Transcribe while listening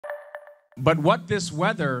But what this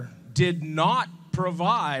weather did not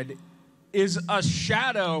provide is a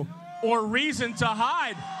shadow or reason to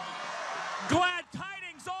hide. Glad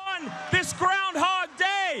tidings on this Groundhog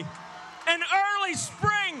Day. An early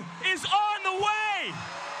spring is on the way.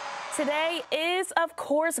 Today is, of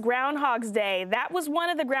course, Groundhog's Day. That was one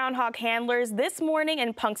of the groundhog handlers this morning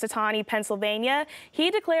in Punxsutawney, Pennsylvania. He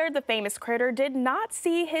declared the famous critter did not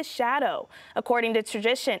see his shadow. According to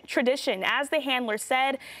tradition, as the handler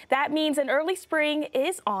said, that means an early spring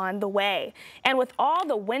is on the way. And with all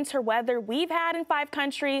the winter weather we've had in Five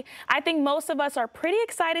Country, I think most of us are pretty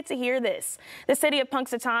excited to hear this. The city of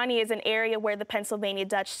Punxsutawney is an area where the Pennsylvania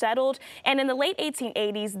Dutch settled, and in the late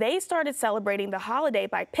 1880s, they started celebrating the holiday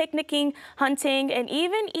by picnicking, hunting, and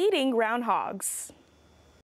even eating groundhogs.